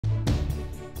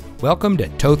Welcome to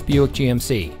Toth Buick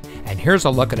GMC, and here's a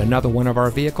look at another one of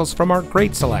our vehicles from our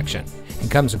great selection,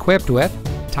 and comes equipped with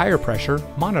tire pressure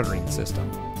monitoring system,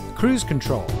 cruise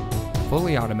control,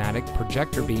 fully automatic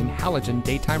projector beam halogen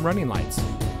daytime running lights,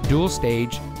 dual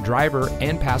stage driver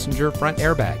and passenger front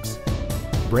airbags,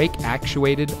 brake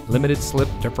actuated limited slip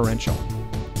differential,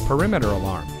 perimeter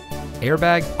alarm,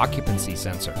 airbag occupancy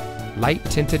sensor, light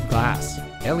tinted glass,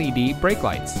 LED brake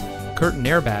lights, curtain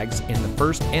airbags in the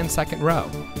first and second row,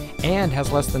 and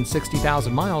has less than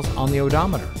 60,000 miles on the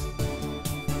odometer.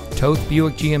 Toth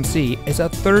Buick GMC is a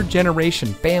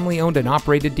third-generation family-owned and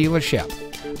operated dealership.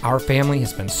 Our family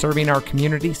has been serving our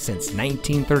community since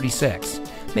 1936,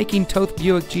 making Toth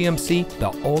Buick GMC the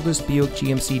oldest Buick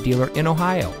GMC dealer in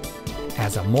Ohio.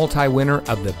 As a multi-winner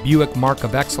of the Buick Mark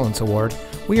of Excellence Award,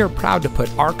 we are proud to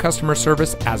put our customer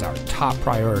service as our top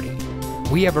priority.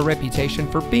 We have a reputation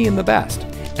for being the best,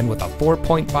 and with a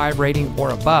 4.5 rating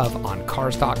or above on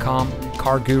Cars.com,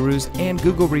 Car Gurus, and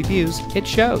Google reviews, it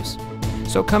shows.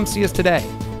 So come see us today.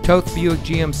 Toth Buick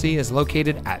GMC is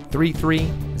located at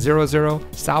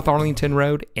 3300 South Arlington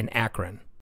Road in Akron.